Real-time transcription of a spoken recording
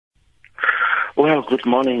Well, good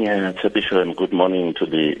morning, Tsepisho, and good morning to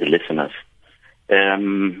the listeners.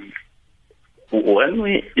 If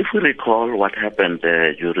we recall what happened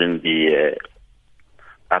during the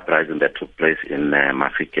uprising that took place in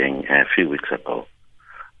Mafikeng a few weeks ago,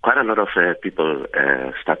 quite a lot of people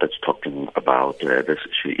started talking about this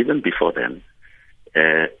issue. Even before then,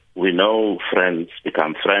 we know friends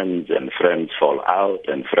become friends, and friends fall out,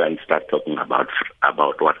 and friends start talking about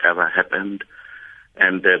whatever happened.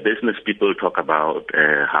 And business people talk about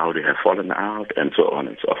how they have fallen out, and so on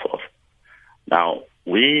and so forth. Now,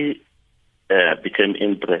 we became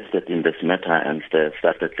interested in this matter and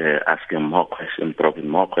started asking more questions, probing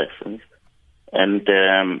more questions. And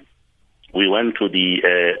we went to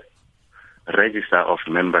the register of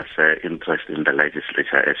members' interest in the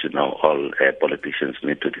legislature. As you know, all politicians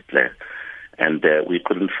need to declare. And we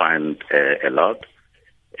couldn't find a lot.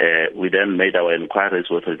 We then made our inquiries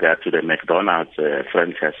with regard to the McDonald's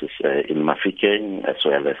franchises in Mafikeng, as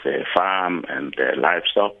well as farm and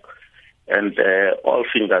livestock. And all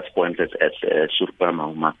fingers pointed at Supra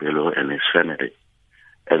Mahumapelo and his family.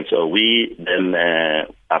 And so we then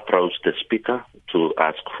approached the speaker to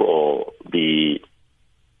ask for the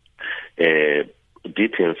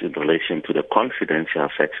details in relation to the confidential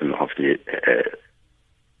section of the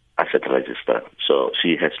asset register. So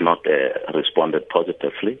she has not responded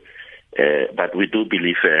positively, but we do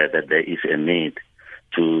believe that there is a need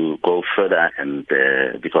to go further, and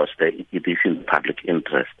because it is in public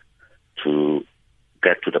interest to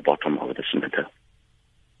get to the bottom of this matter.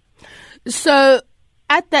 So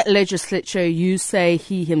at that legislature, you say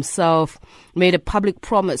he himself made a public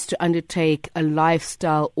promise to undertake a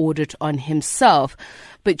lifestyle audit on himself.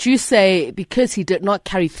 But you say because he did not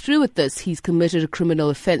carry through with this, he's committed a criminal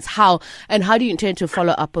offense. How? And how do you intend to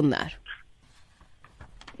follow up on that?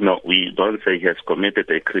 No, we don't say he has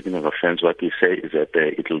committed a criminal offense. What we say is that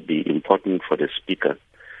it will be important for the speaker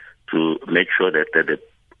to make sure that the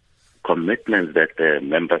commitments that the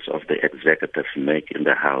members of the executive make in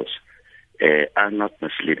the House are not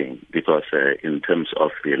misleading, because in terms of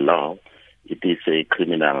the law, it is a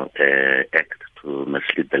criminal act to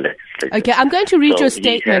mislead the legislature. Okay, I'm going to read your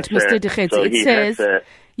statement, Mr. Dikgetsi.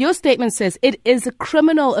 Your statement says, it is a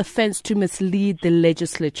criminal offense to mislead the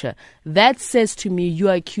legislature. That says to me you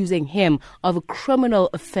are accusing him of a criminal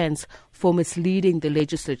offense for misleading the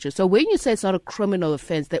legislature. So when you say it's not a criminal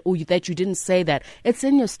offense, that you didn't say that, it's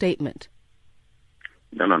in your statement.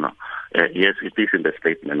 No. Yes, it is in the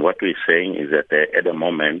statement. What we're saying is that at the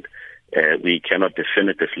moment, we cannot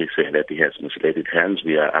definitively say that he has misled. Hence,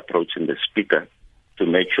 we are approaching the speaker to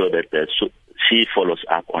make sure that she follows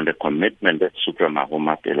up on the commitment that Supra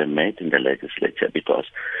Mahumapelo made in the legislature. Because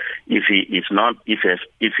if he has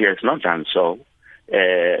not done so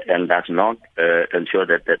and does not ensure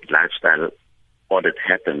that that lifestyle audit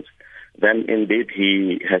happens, then indeed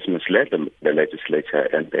he has misled the legislature,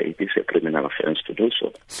 and it is a criminal offense to do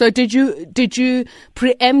so. So did you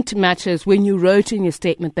preempt matters when you wrote in your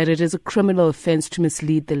statement that it is a criminal offense to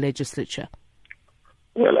mislead the legislature?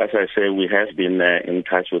 Well, as I say, we have been in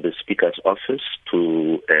touch with the Speaker's office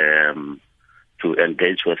to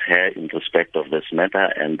engage with her in respect of this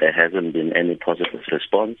matter, and there hasn't been any positive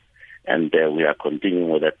response, and we are continuing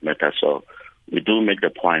with that matter. So we do make the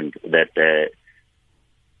point that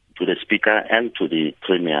to the Speaker and to the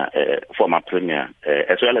Premier, former Premier,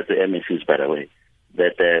 as well as the MECs, by the way,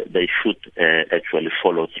 that they should actually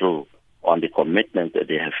follow through on the commitment that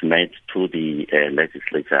they have made to the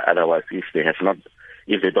legislature. Otherwise, if they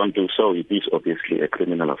don't do so, it is obviously a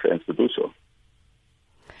criminal offense to do so.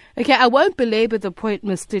 Okay, I won't belabor the point,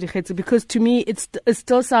 Mr. Dikgetsi, because to me it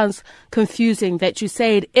still sounds confusing that you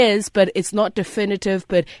say it is, but it's not definitive.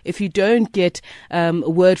 But if you don't get a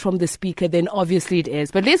word from the speaker, then obviously it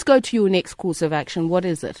is. But let's go to your next course of action. What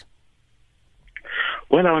is it?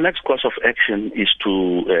 Well, our next course of action is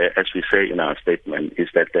to, as we say in our statement,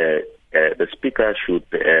 is that the speaker should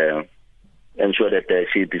ensure that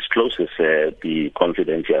she discloses the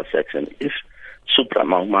confidential section. If Supra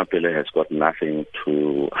Mahumapelo has got nothing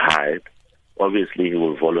to hide, obviously he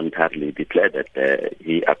will voluntarily declare that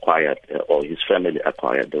he acquired or his family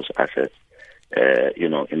acquired those assets,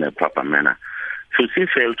 in a proper manner. Should he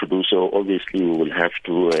fail to do so, obviously we will have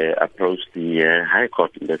to approach the High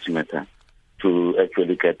Court in this matter to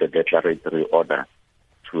actually get the declaratory order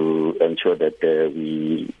to ensure that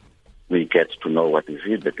we get to know what is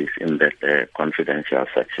it that is in that confidential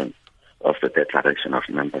section of the Declaration of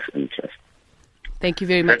Members' Interest. Thank you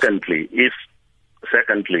very much. Secondly, if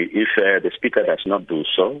the Speaker does not do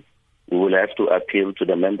so, we will have to appeal to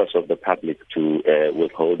the members of the public to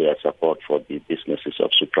withhold their support for the businesses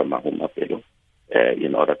of Supra Mahumapelo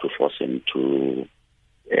in order to force him to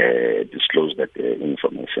disclose disclose that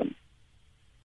information.